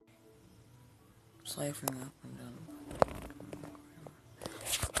Siphoning up and down.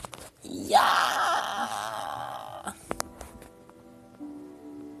 Yeah!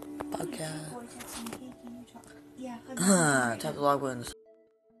 Podcast. Tap the log buttons.